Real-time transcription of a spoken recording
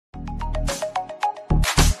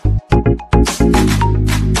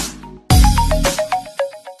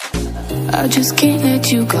I just can't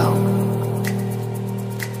let you go.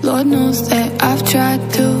 Lord knows that I've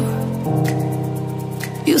tried to.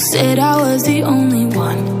 You said I was the only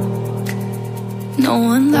one. No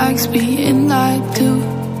one likes being lied to.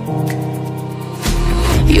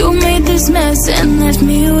 You made this mess and left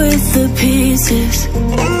me with the pieces.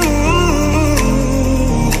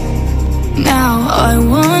 Now I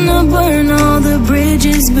wanna burn all the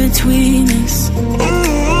bridges between us.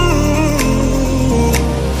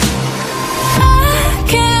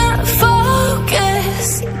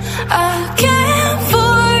 I can't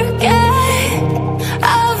forget.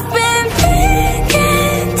 I've been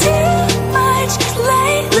thinking too much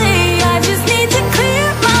lately. I just need to clear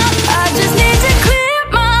my head. I just need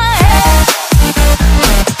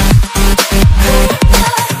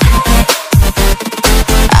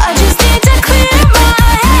to clear my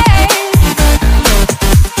head.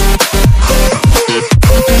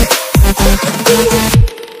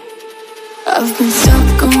 I've been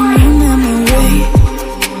stuck on your memory,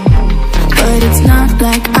 but it's not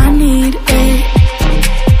like I need it.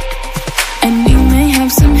 And we may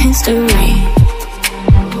have some history,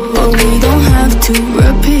 but we don't have to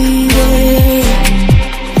repeat it.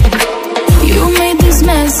 You made this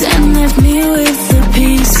mess and left me with the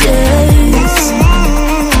pieces.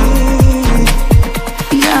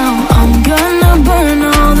 Now I'm gonna burn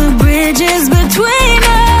all the bridges between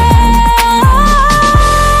us.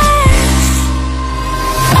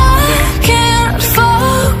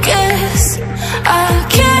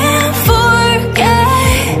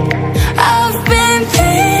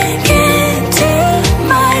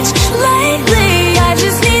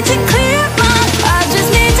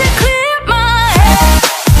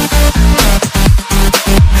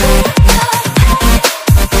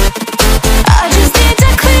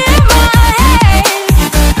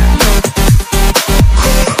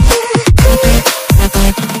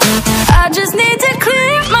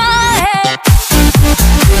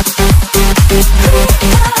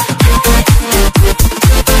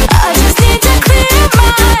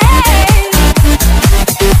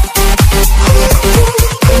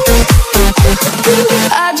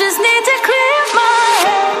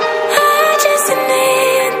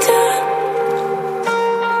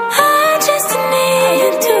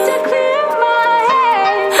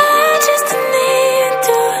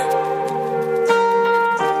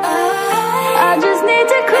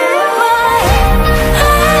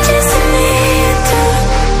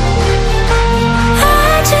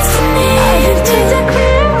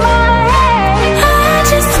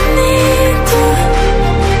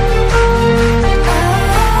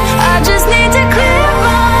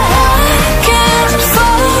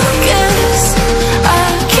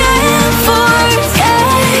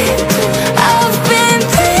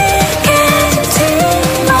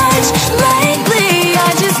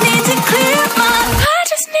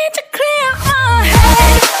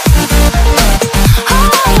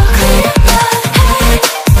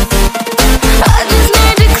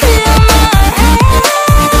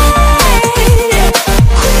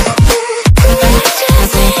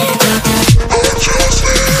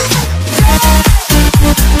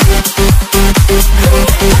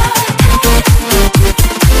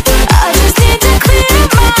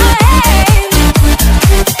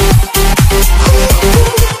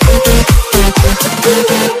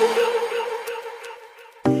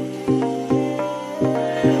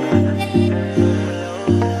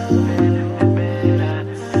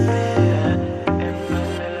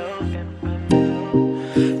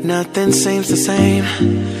 Nothing seems the same,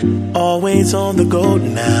 always on the go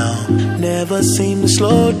now, never seem to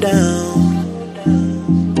slow down.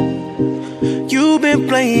 You've been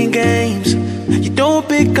playing games, you don't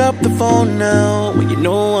pick up the phone now, when you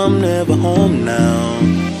know I'm never home now.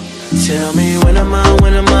 Tell me when am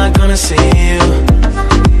I gonna see you?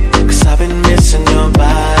 Cause I've been missing your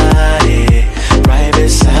body, right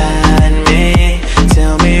beside me.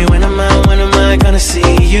 Tell me when am I gonna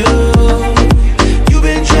see you?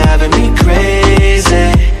 Been driving me crazy,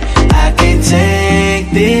 I can't take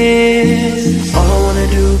this. All I wanna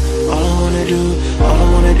do, all I wanna do, all I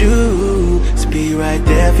wanna do is be right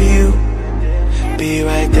there for you, be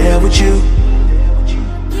right there with you.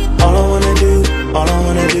 All I wanna do, all I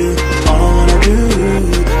wanna do, all I wanna do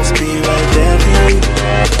is be right there for you,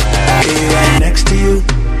 be right next to you.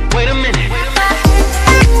 Wait a minute.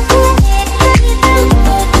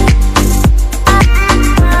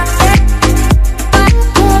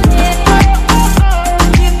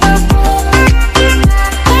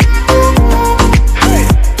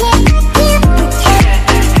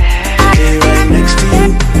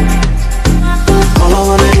 All I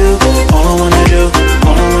wanna do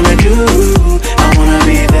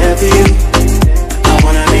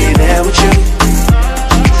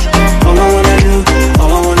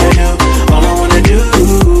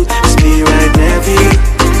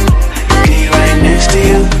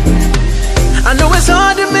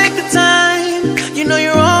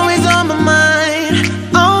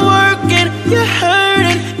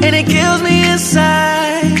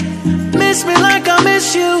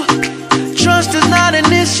miss you. Trust is not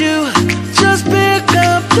an issue. Just pick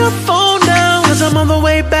up the phone now, 'cause I'm on the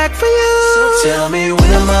way back for you. So tell me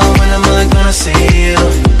when am I gonna see you?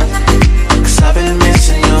 'Cause I've been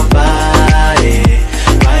missing your body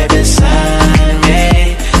right beside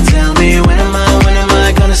me. Tell me when am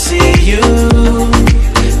I gonna see you?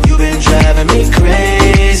 You've been driving me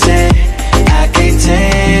crazy. I can't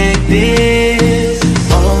take this.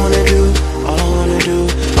 All I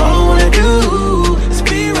wanna do is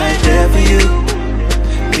be right there for you.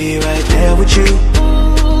 Be right there with you.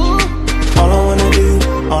 All I wanna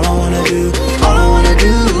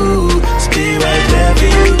do is be right there for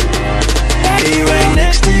you. Be right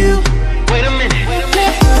next to you. Wait a minute.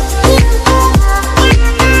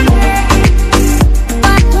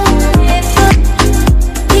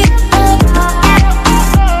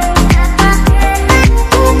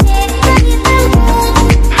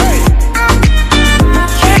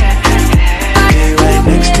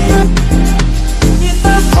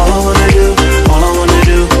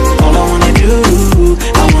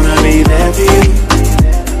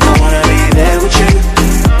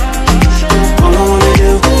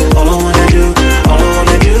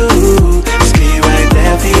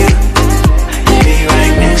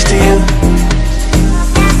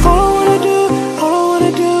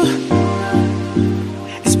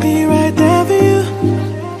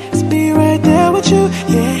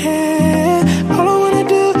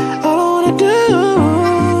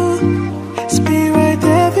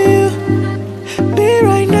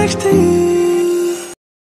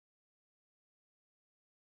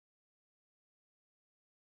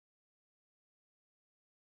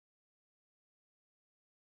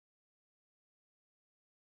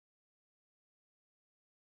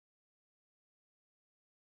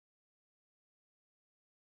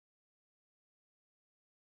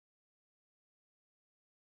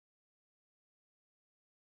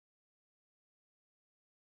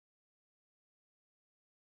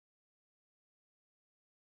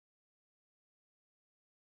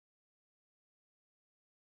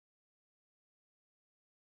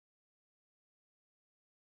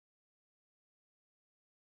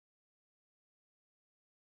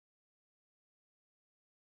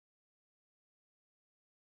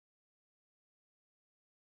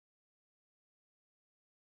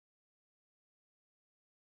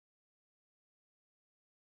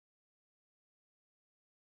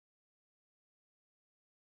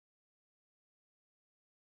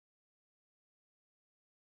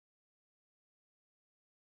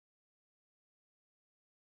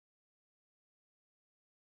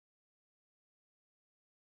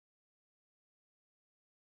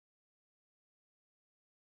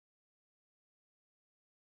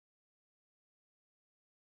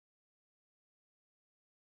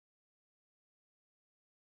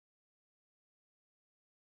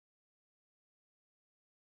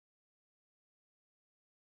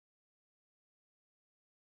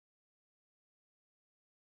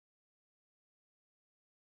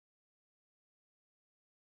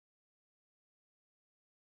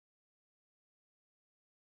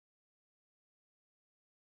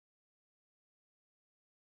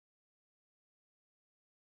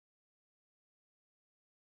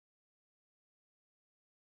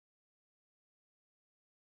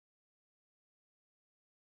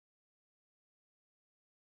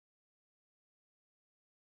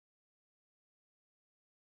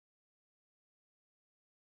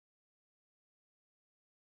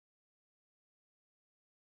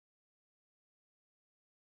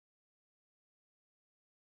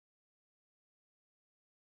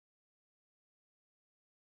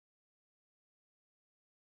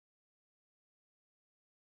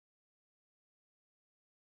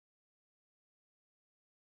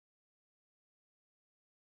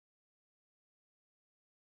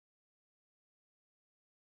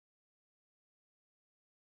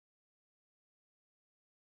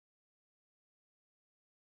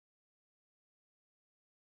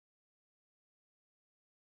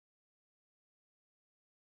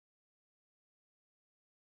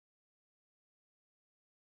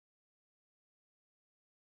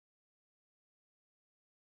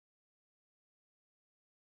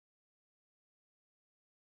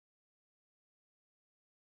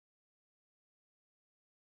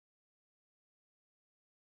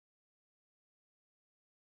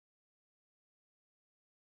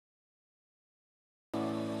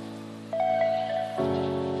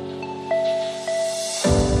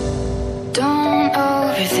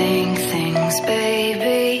 overthink things,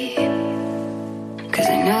 baby, 'cause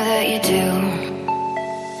I know that you do.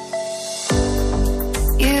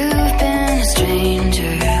 You've been a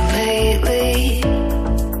stranger lately,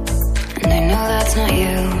 and I know that's not you.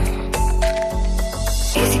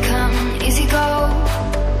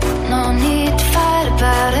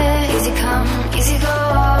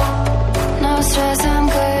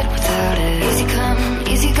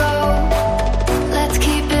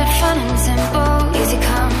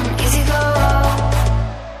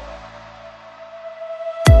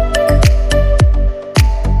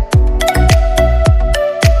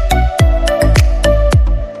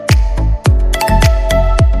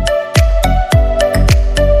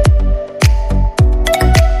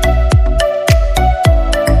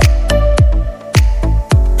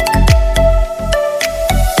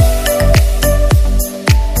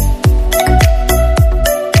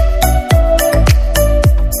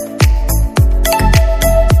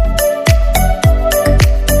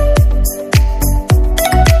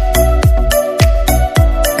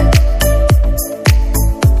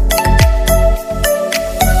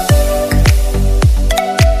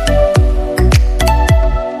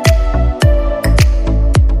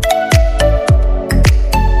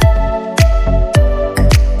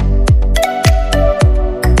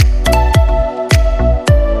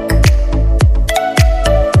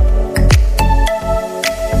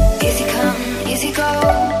 easy go.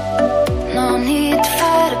 No need to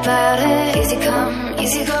fight about it. Easy come,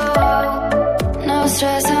 easy go. No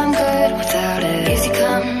stress, I'm good without it. Easy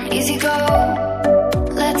come, easy go.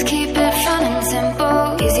 Let's keep it fun and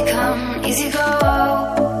simple. Easy come, easy go.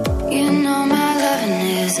 You know my loving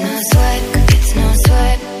is no sweat. It's no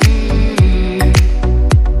sweat.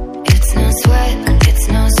 It's no sweat. It's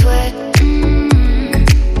no sweat.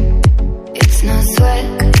 It's no sweat.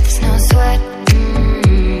 It's no sweat.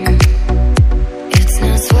 It's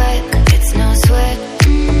no sweat. It's no sweat.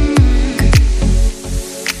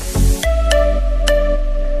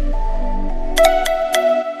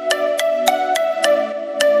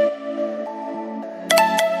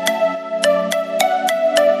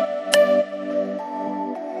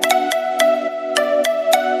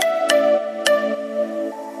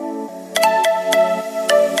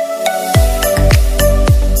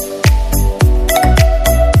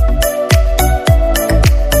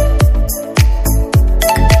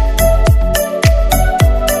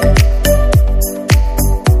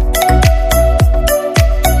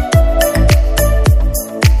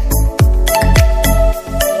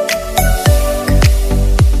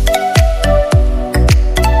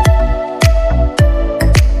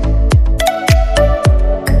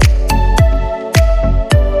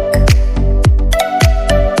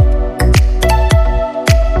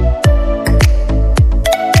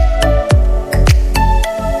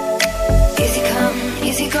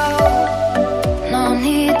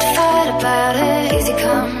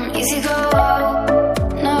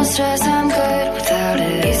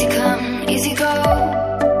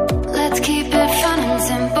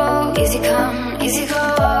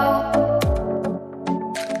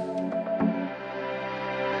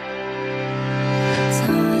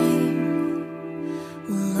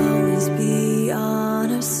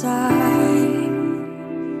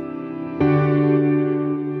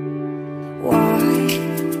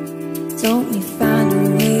 Don't we